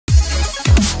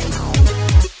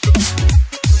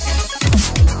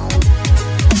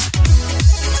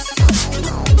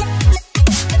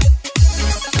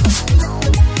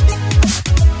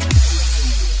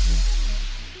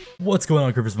What's going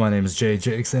on, creepers? My name is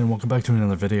JayXsane and welcome back to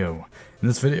another video. In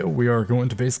this video, we are going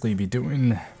to basically be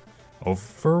doing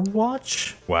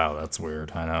OVERWATch? Wow, that's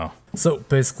weird, I know. So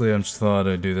basically, I just thought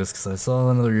I'd do this because I saw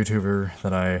another YouTuber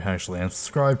that I actually am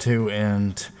subscribed to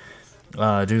and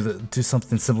do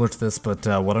something similar to this, but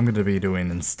what I'm going to be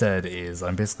doing instead is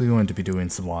I'm basically going to be doing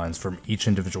some lines from each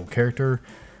individual character,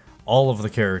 all of the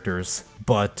characters,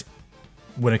 but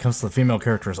when it comes to the female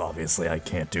characters, obviously I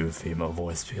can't do a female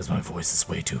voice because my voice is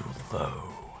way too low.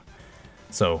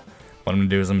 So what I'm going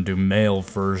to do is I'm going to do male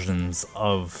versions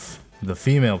of the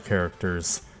female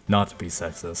characters, not to be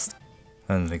sexist.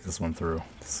 I didn't think this one through.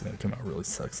 This is going to come out really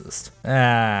sexist.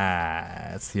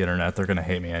 It's the internet. They're going to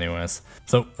hate me anyways.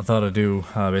 So I thought I'd do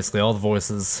basically all the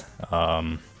voices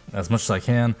as much as I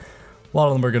can. A lot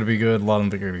of them are going to be good, a lot of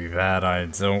them are going to be bad. I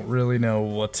don't really know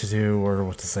what to do or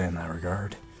what to say in that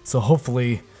regard. So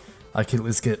hopefully I can at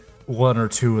least get one or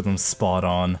two of them spot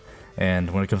on.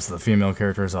 And when it comes to the female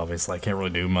characters, obviously I can't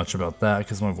really do much about that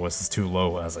because my voice is too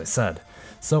low, as I said.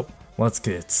 So let's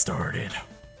get started.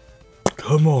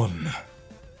 Come on.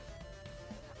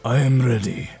 I am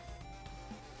ready.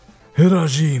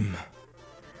 Hajime.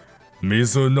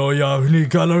 Mizu no ya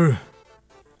nagare.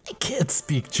 I can't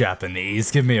speak Japanese,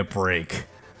 give me a break.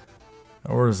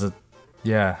 Or is it...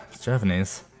 yeah, it's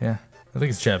Japanese. Yeah, I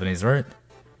think it's Japanese, right?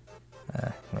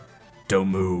 Don't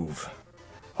move.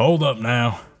 Hold up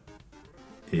now.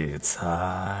 It's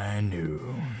high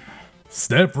noon.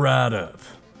 Step right up.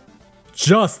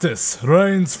 Justice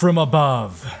reigns from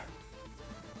above.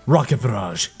 Rocket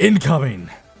barrage incoming.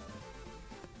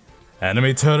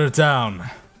 Enemy turret down.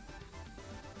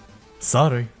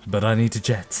 Sorry, but I need to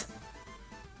jet.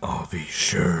 I'll be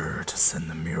sure to send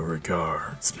them your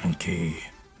regards, monkey.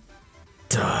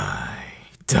 Die,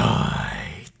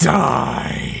 die,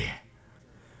 die.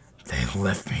 They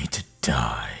left me to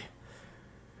die.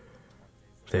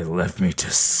 They left me to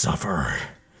suffer.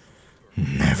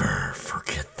 Never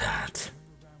forget that.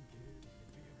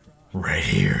 Right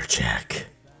here, Jack.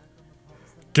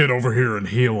 Get over here and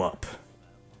heal up.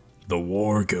 The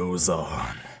war goes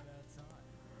on.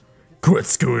 Quit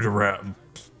screwing around.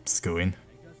 Skooing.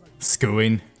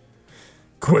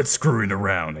 Quit screwing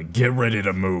around and get ready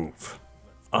to move.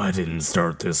 I didn't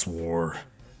start this war,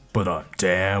 but I'm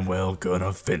damn well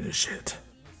gonna finish it.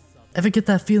 Ever get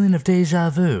that feeling of deja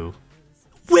vu?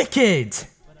 Wicked!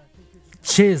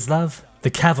 Cheers, love. The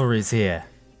cavalry's here.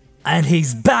 And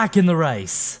he's back in the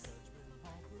race!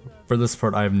 For this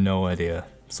part, I have no idea,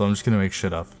 so I'm just gonna make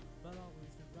shit up.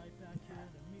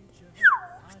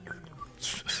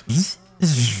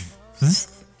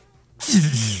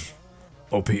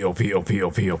 OP. I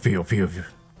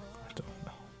don't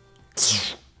know.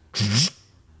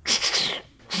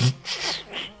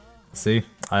 See?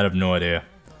 I have no idea.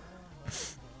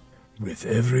 With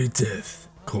every death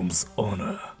comes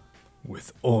honor.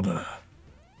 With honor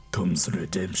comes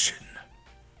redemption.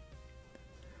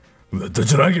 Let the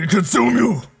dragon consume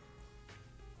you!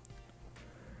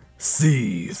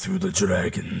 See through the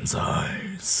dragon's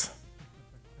eyes.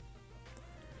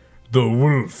 The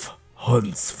wolf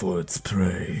hunts for its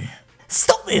prey.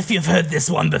 Stop me if you've heard this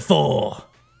one before!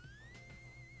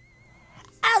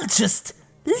 I'll just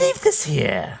leave this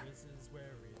here.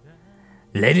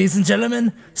 Ladies and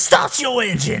gentlemen, start your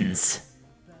engines!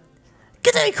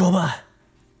 G'day, Koba!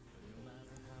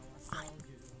 I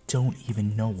don't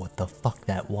even know what the fuck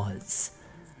that was.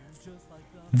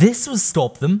 This will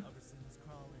stop them.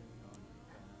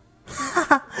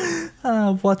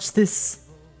 Watch this.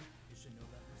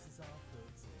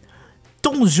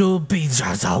 Bonjour,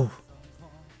 Bijazao.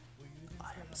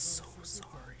 I am so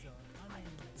sorry. I am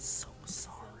so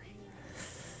sorry.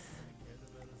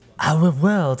 Our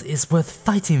world is worth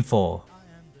fighting for.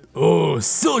 Oh,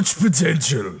 such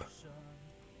potential.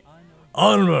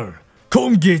 Armor,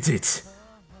 come get it.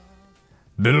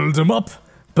 Build them up,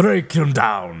 break them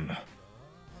down.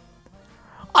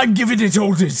 I'm giving it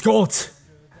all it's got.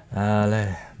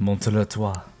 Allez,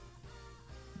 monte-le-toi.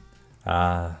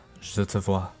 Ah, je te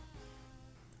vois.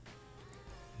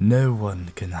 No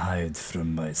one can hide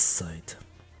from my sight.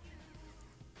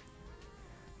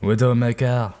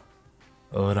 Widowmaker,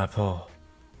 au rapport.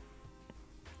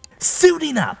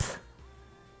 Suiting up!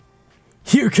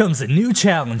 Here comes a new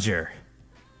challenger.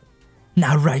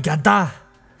 Naragada.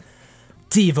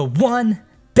 Diva 1,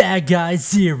 bad guy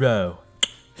 0.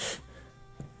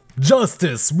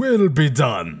 Justice will be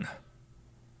done.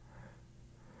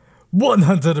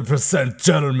 100%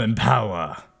 German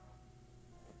power.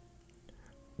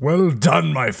 Well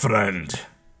done, my friend.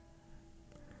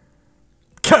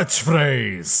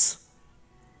 Catchphrase.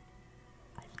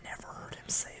 I've never heard him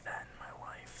say that in my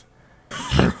life.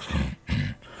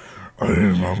 I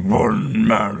am a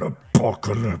one-man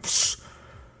apocalypse.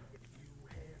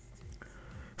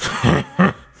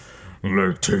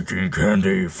 Like taking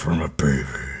candy from a baby.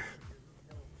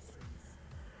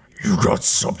 You got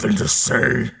something to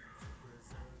say?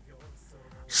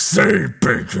 Say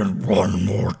bacon one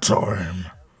more time.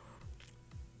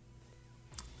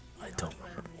 I don't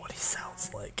remember what he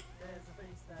sounds like.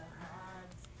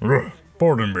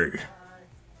 Pardon me.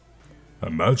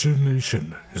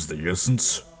 Imagination is the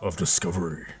essence of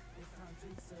discovery.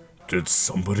 Did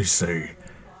somebody say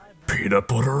peanut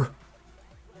butter?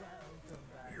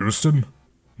 Houston,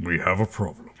 we have a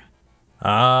problem.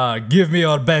 Give me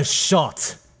your best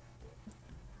shot.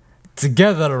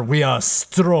 Together we are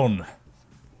strong.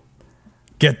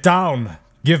 Get down.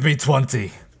 Give me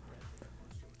 20.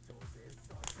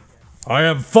 I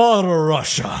am Father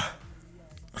Russia.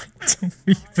 I don't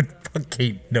even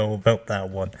fucking know about that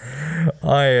one.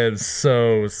 I am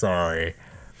so sorry.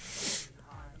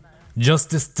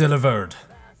 Justice delivered.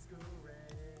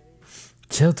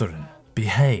 Children,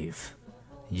 behave.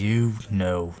 You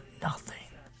know nothing.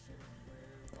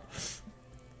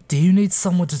 Do you need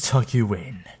someone to tuck you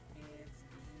in?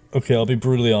 Okay, I'll be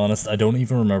brutally honest, I don't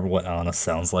even remember what Anna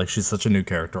sounds like. She's such a new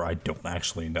character, I don't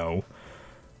actually know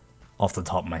off the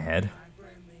top of my head.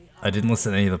 I didn't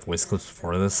listen to any of the voice clips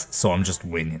before this, so I'm just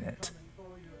winging it.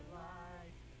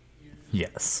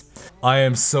 Yes. I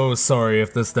am so sorry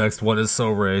if this next one is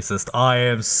so racist. I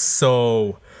am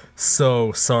so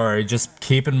sorry. Just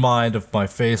keep in mind of my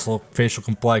facial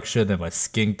complexion and my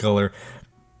skin color.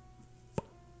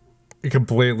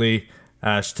 Completely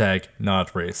hashtag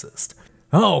not racist.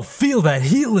 Oh, feel that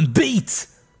healing beat!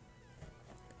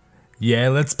 Yeah,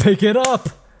 let's pick it up!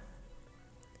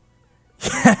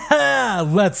 Yeah,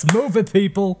 let's move it,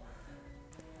 people!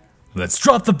 Let's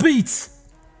drop the beat!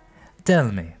 Tell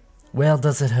me, where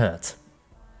does it hurt?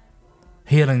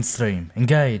 Healing stream,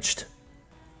 engaged.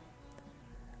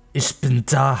 Ich bin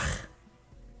da.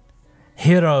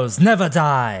 Heroes never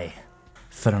die!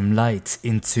 From light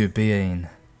into being.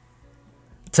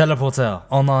 Teleporter,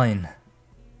 online.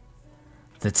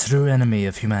 The true enemy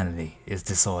of humanity is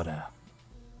disorder.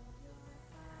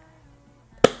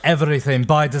 Everything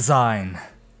by design.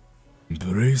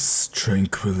 Embrace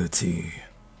tranquility.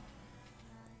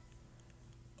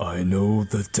 I know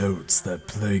the doubts that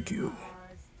plague you.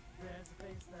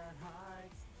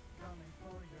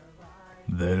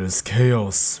 There is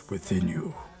chaos within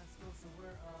you.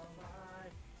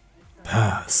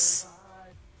 Pass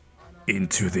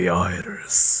into the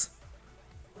iris.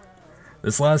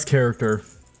 This last character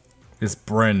is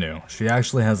brand new. She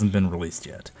actually hasn't been released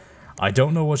yet. I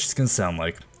don't know what she's gonna sound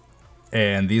like.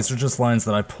 And these are just lines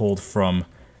that I pulled from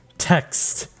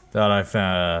text that I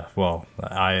found, well,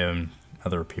 I and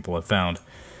other people have found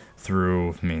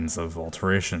through means of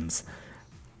alterations.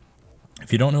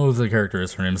 If you don't know who the character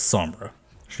is, her name is Sombra.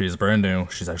 She's brand new.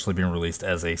 She's actually being released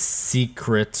as a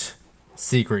secret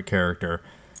character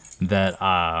that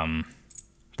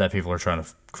that people are trying to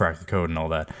crack the code and all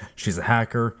that. She's a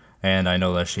hacker, and I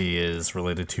know that she is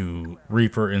related to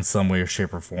Reaper in some way,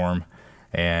 shape, or form.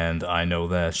 And I know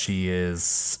that she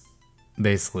is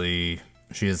basically,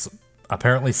 she is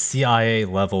apparently CIA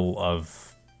level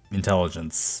of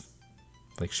intelligence.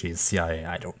 Like, she is CIA.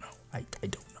 I don't know. I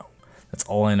don't know. That's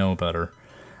all I know about her.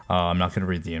 I'm not going to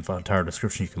read the entire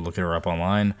description. You can look her up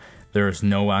online. There is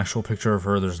no actual picture of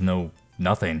her. There's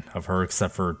nothing of her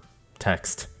except for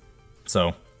text.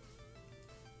 So,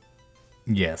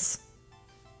 yes.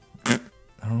 I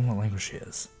don't know what language she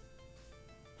is.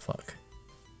 Fuck.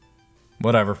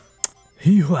 Whatever.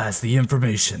 He who has the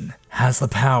information has the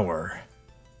power.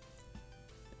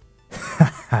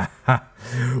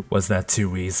 Was that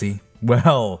too easy?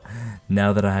 Well,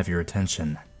 now that I have your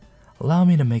attention, allow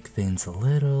me to make things a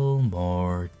little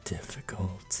more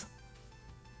difficult.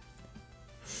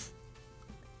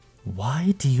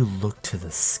 Why do you look to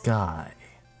the sky?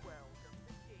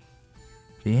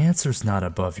 The answer's not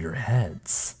above your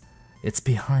heads. It's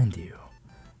behind you.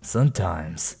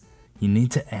 Sometimes, you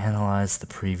need to analyze the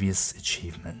previous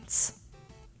achievements.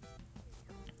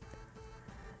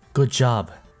 Good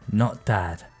job, not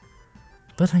bad.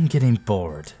 But I'm getting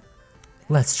bored.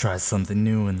 Let's try something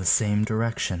new in the same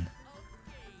direction.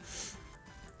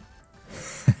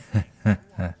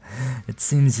 It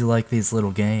seems you like these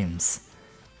little games.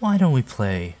 Why don't we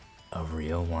play a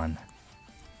real one?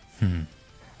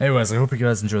 Anyways, I hope you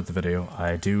guys enjoyed the video.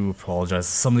 I do apologize.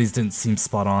 Some of these didn't seem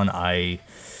spot on. I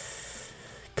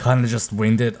kind of just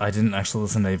winged it. I didn't actually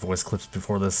listen to any voice clips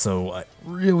before this, so I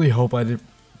really hope I did.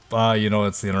 You know,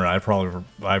 it's the internet. I'm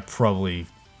probably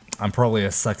a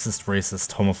sexist,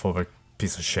 racist, homophobic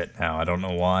piece of shit now. I don't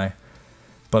know why.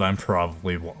 but I'm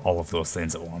probably all of those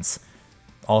things at once.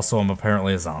 Also, I'm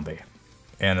apparently a zombie.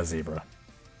 And a zebra.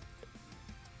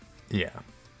 Yeah.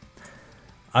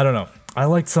 I don't know. I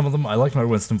liked some of them. I liked my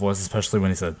Winston voice, especially when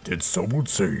he said, "Did someone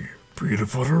say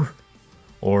peanut butter?"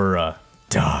 Or,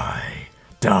 die,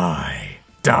 die,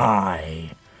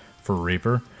 die, for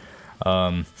Reaper.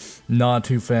 Not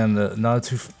too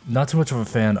much of a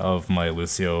fan of my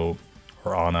Lucio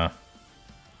or Ana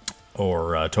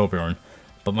or Torbjorn,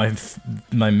 but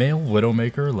my male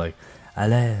Widowmaker, like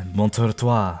 "Allez,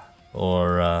 montre-toi,"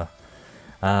 or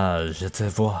 "Je te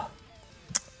vois,"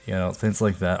 you know, things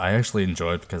like that. I actually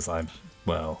enjoyed because I'm,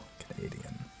 well,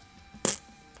 Canadian.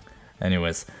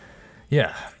 Anyways,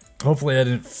 yeah. Hopefully I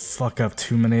didn't fuck up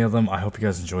too many of them. I hope you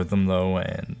guys enjoyed them though,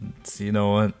 and you know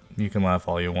what? You can laugh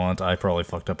all you want. I probably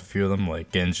fucked up a few of them,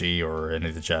 like Genji or any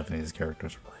of the Japanese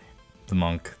characters, really. The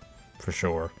monk, for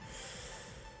sure.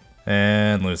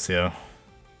 And Lucio.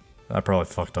 I probably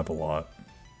fucked up a lot.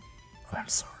 I'm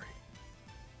sorry.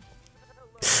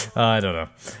 I don't know.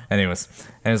 Anyways,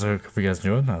 I hope you guys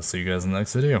enjoyed, and I'll see you guys in the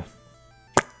next video.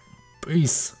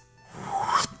 Peace.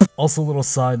 Also, a little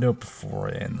side note before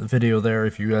I end the video there,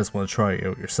 if you guys want to try it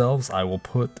out yourselves, I will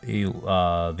put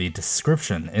the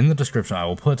description, in the description I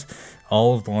will put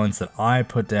all of the lines that I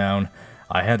put down.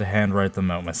 I had to handwrite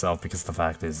them out myself because the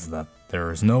fact is that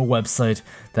there is no website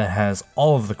that has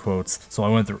all of the quotes, so I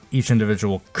went through each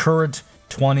individual current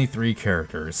 23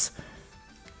 characters,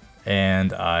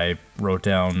 and I wrote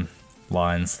down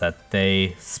lines that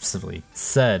they specifically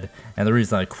said, and the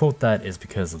reason I quote that is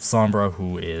because of Sombra,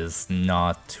 who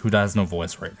has no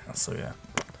voice right now, so yeah.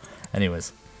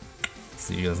 Anyways,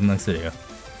 see you guys in the next video.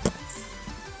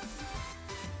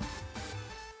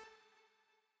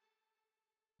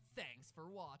 Thanks for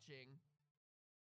watching.